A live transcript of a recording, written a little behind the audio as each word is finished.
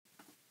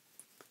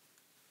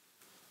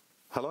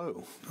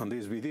Hello, on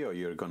this video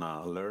you're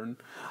gonna learn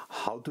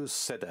how to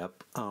set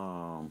up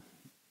a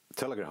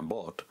Telegram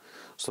bot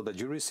so that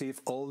you receive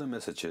all the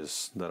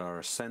messages that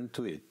are sent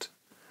to it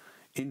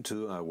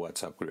into a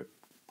WhatsApp group.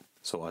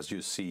 So as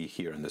you see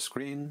here on the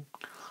screen,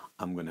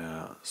 I'm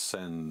gonna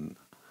send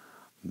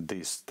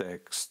this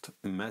text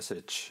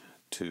message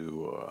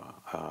to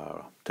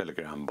a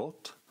Telegram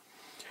bot,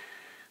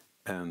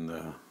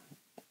 and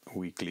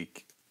we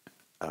click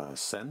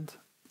send.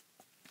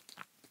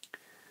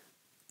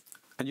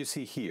 And you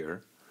see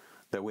here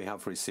that we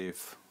have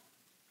received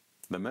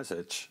the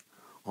message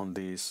on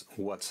this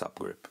WhatsApp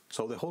group.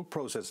 So the whole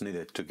process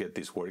needed to get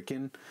this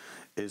working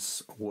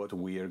is what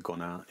we are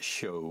gonna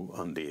show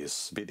on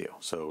this video.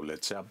 So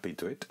let's jump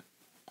into it.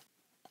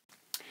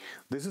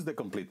 This is the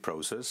complete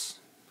process.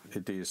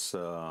 It is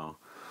a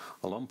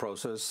long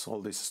process.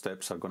 All these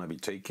steps are gonna be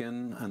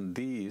taken, and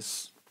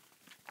these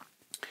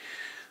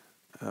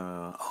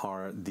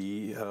are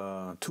the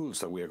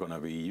tools that we are going to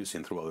be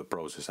using throughout the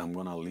process. I'm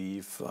going to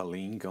leave a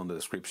link on the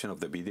description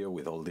of the video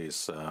with all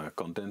this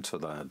content so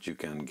that you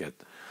can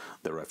get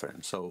the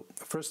reference. So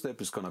the first step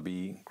is going to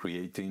be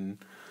creating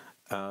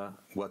a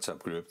WhatsApp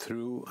group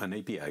through an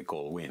API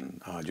called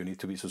Win. You need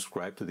to be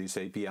subscribed to this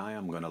API.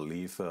 I'm going to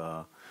leave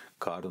a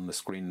card on the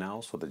screen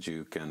now so that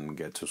you can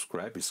get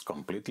subscribed. It's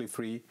completely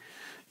free.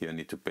 You don't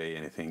need to pay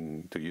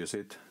anything to use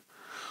it.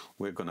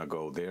 We're going to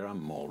go there.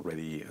 I'm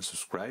already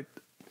subscribed.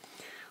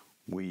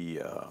 We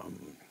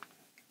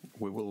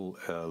will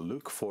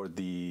look for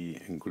the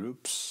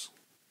groups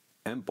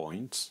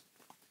endpoints,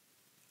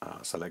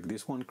 select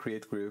this one,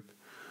 create group,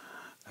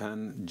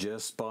 and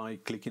just by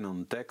clicking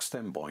on text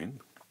endpoint,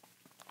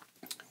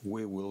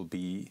 we will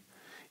be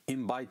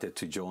invited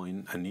to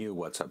join a new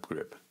WhatsApp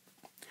group.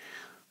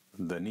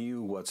 The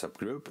new WhatsApp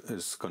group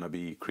is going to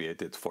be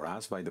created for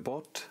us by the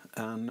bot,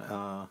 and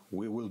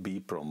we will be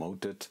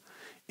promoted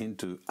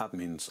into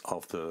admins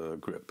of the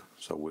group.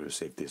 So we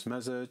receive this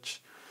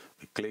message.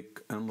 We click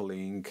on the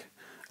link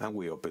and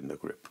we open the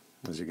group.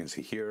 As you can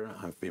see here,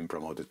 I've been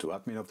promoted to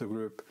admin of the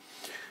group,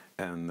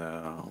 and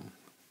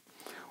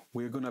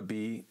we're gonna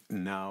be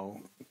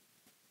now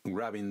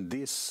grabbing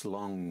this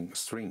long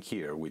string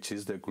here, which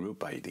is the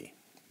group ID.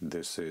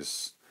 This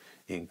is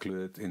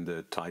included in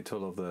the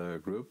title of the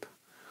group.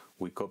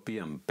 We copy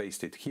and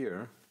paste it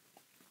here.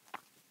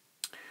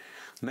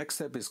 Next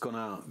step is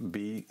gonna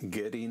be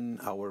getting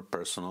our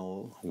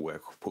personal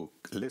webhook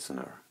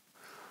listener.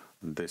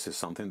 This is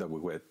something that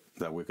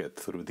we get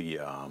through the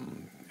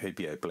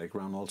API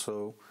playground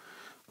also.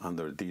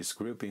 Under this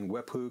group in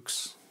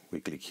webhooks,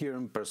 we click here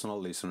on personal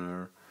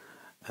listener,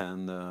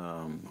 and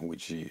we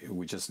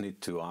just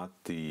need to add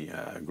the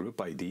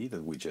group ID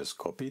that we just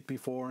copied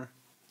before.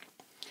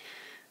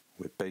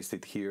 We paste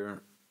it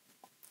here,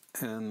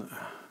 and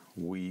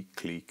we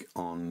click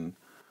on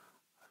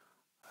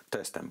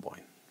test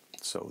endpoint.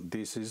 So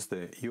this is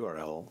the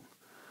URL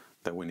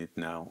that we need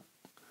now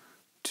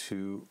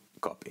to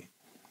copy,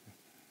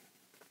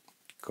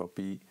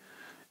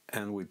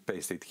 and we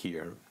paste it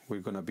here.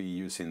 We're going to be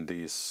using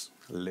this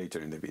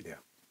later in the video.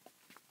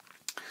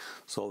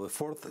 So the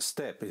fourth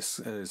step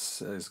is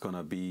going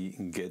to be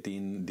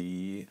getting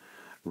the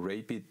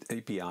Rapid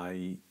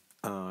API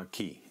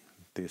key.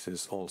 This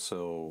is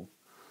also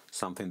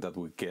something that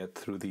we get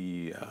through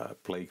the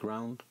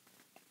playground.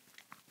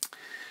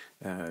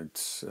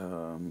 It's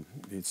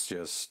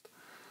just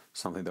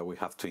something that we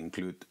have to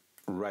include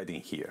right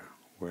in here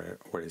where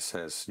it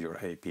says your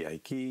API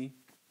key.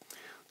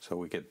 So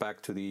we get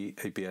back to the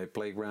API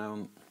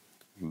playground,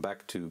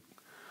 back to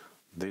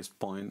this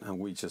point, and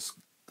we just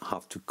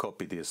have to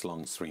copy this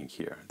long string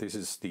here. This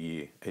is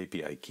the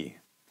API key.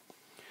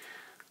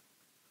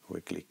 We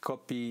click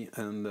copy,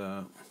 and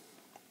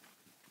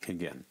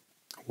again,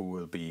 we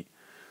will be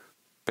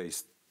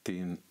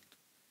pasting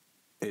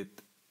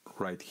it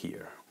right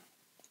here.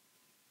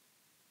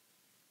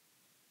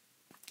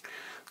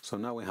 So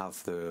now we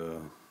have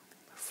the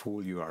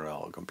full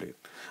URL complete.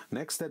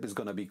 Next step is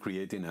going to be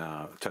creating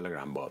a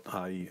Telegram bot.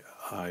 I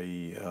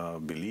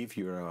believe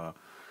you're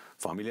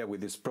familiar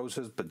with this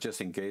process, but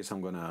just in case, I'm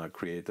going to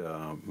create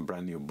a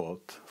brand new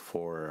bot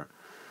for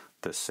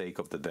the sake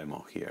of the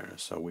demo here.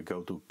 So we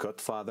go to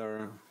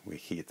Godfather, we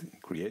hit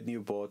create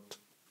new bot.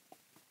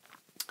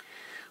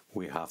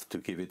 We have to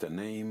give it a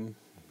name.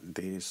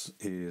 This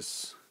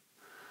is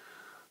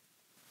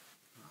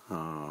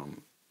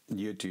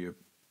YouTube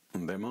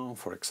demo,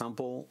 for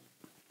example.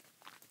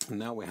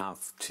 Now we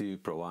have to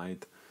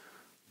provide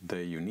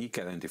the unique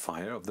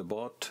identifier of the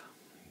bot.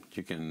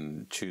 You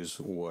can choose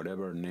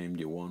whatever name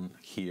you want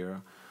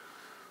here.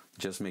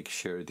 Just make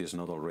sure it is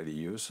not already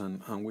used,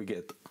 and we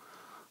get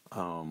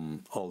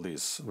all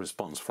this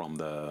response from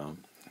the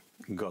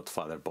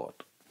Godfather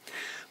bot.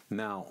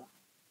 Now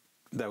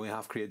that we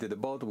have created the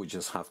bot, we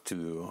just have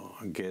to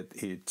get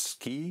its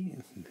key.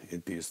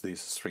 It is this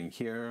string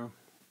here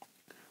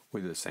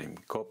with the same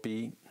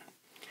copy,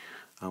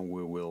 and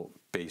we will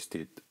paste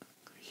it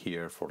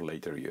here for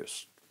later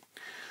use.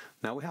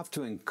 Now we have to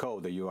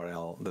encode the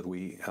URL that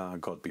we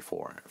got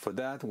before. For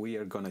that, we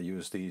are going to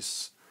use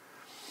this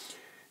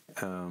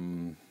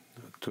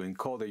to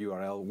encode the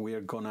URL, we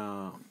are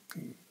gonna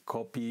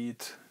copy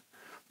it,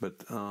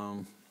 but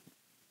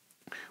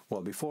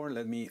well, before,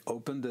 let me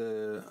open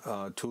the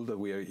tool that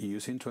we are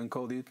using to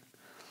encode it.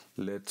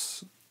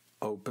 Let's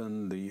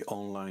open the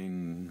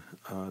online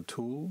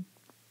tool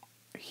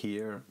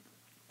here.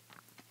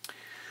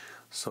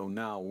 So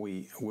now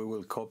we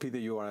will copy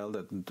the URL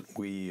that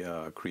we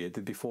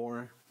created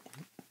before.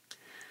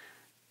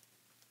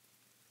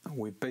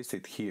 We paste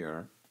it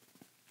here,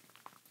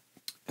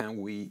 and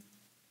we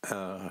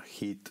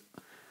hit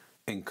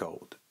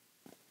encode.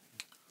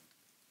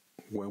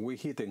 When we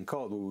hit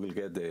encode, we will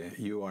get the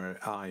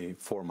URI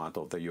format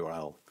of the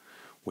URL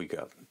we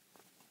got.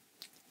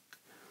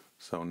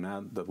 So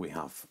now that we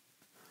have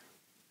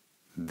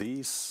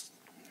this,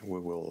 we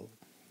will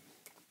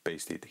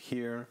paste it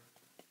here.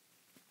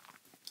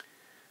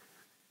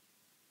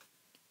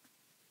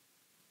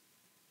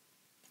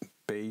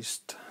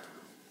 Paste.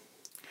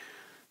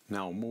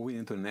 Now, moving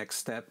into the next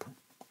step,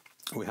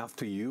 we have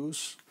to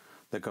use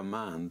the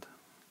command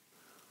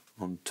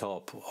on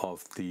top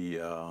of the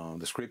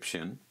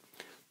description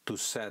to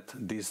set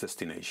this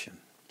destination.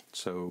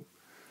 So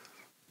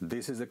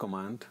this is the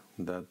command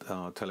that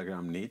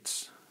Telegram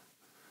needs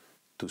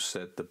to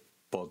set the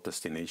bot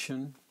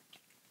destination.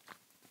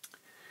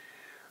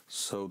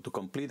 So to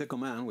complete the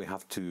command, we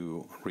have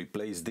to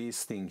replace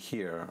this thing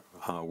here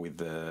with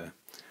the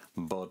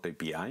bot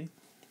API,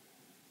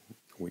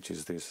 which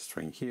is this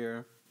string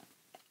here.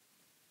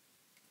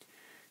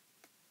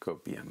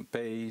 Copy and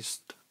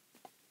paste.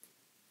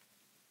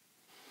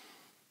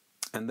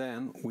 And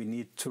then we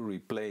need to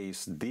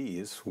replace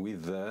this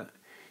with the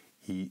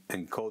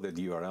encoded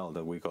URL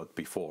that we got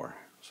before.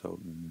 So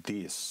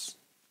this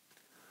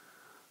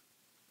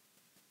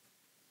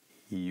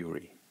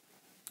URI.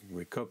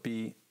 We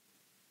copy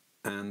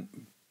and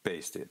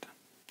paste it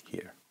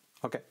here.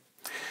 Okay.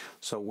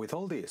 So with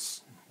all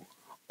this,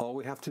 all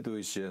we have to do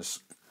is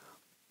just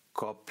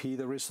copy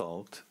the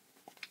result.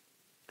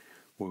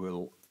 We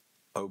will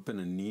open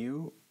a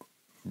new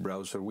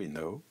browser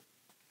window.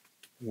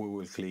 We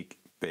will click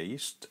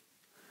paste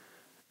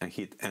and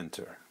hit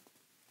enter.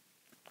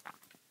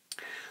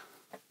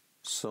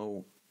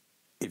 So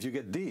if you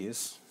get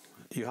this,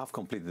 you have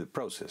completed the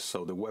process.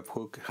 So the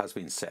webhook has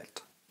been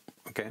set.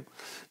 Okay,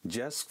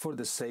 just for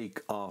the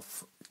sake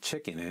of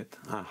checking it,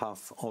 I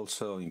have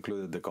also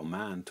included the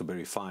command to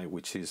verify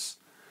which is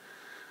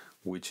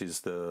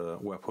the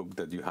webhook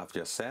that you have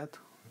just set,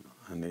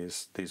 and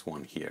is this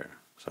one here.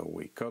 So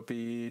we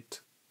copy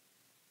it,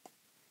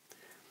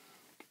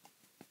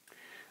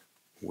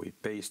 we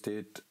paste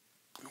it,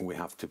 we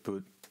have to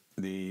put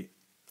the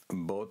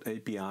bot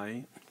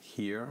API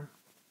here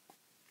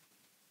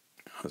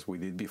as we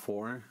did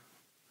before.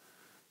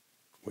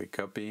 We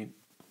copy,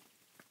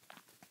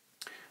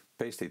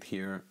 paste it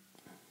here,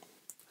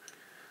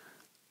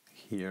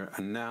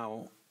 and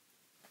now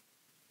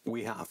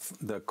we have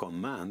the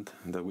command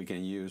that we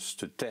can use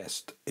to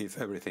test if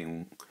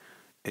everything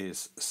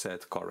is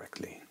set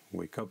correctly.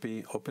 We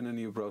copy, open a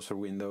new browser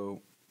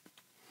window,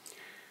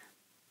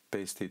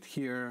 paste it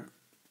here,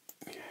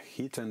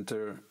 hit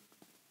enter,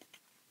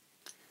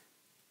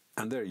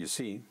 and there you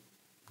see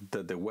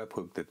that the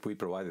webhook that we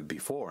provided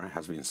before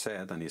has been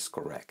set and is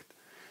correct.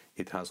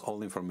 It has all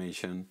the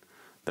information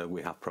that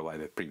we have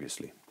provided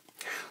previously.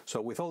 So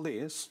with all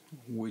this,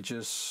 we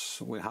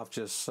have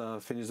just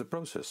finished the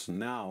process.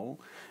 Now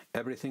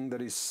everything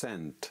that is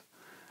sent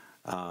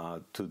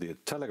to the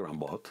Telegram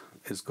bot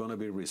is going to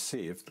be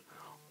received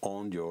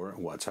on your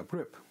WhatsApp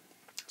group.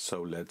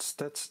 So let's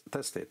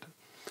test it.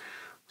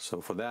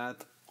 So for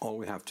that, all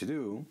we have to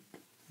do,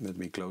 let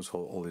me close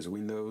all these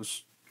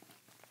windows.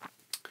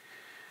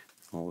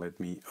 Let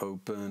me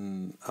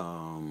open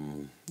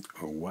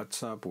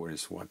WhatsApp. Where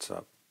is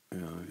WhatsApp?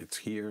 It's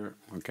here.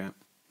 Okay.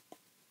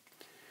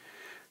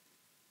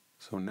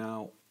 So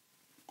now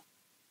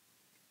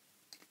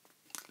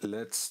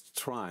let's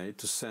try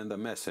to send a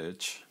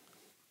message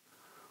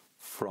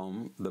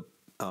from the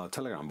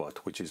Telegram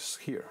bot, which is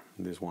here,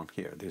 this one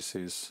here. This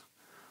is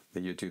the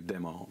YouTube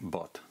demo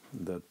bot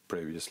that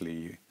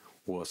previously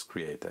was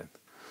created.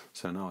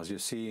 So now, as you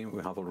see,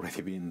 we have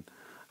already been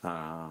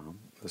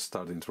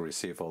starting to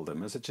receive all the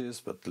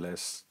messages, but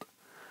let's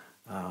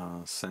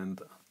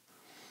send.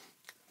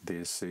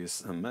 This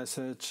is a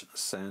message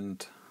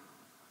sent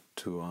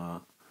to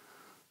a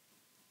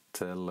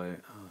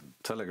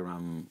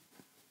Telegram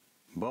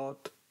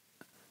bot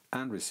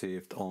and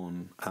received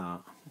on a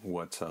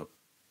WhatsApp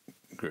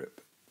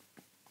group.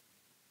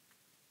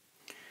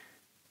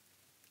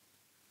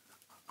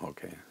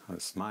 Okay, a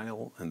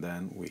smile, and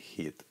then we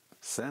hit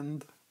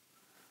send,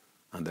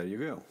 and there you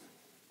go.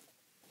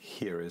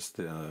 Here is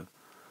the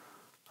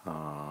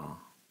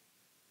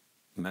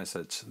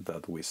message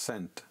that we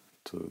sent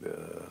to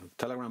the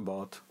Telegram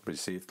bot,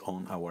 received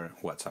on our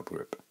WhatsApp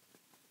group.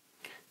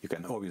 You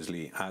can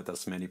obviously add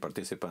as many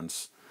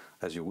participants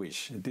as you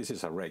wish. This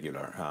is a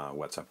regular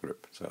WhatsApp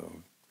group,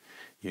 so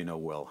you know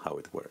well how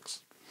it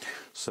works.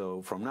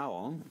 So from now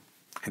on,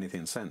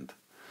 anything sent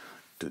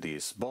to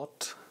this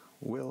bot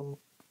will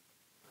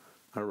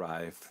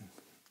arrive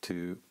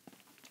to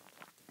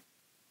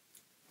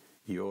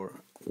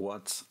your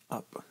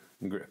WhatsApp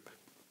grip.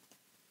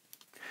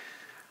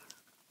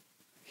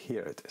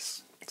 Here it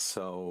is.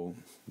 So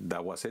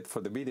that was it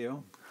for the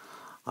video.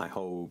 I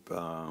hope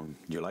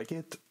you like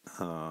it.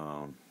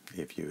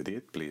 If you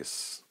did,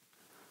 please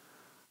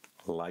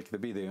like the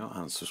video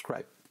and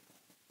subscribe.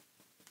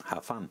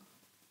 Have fun.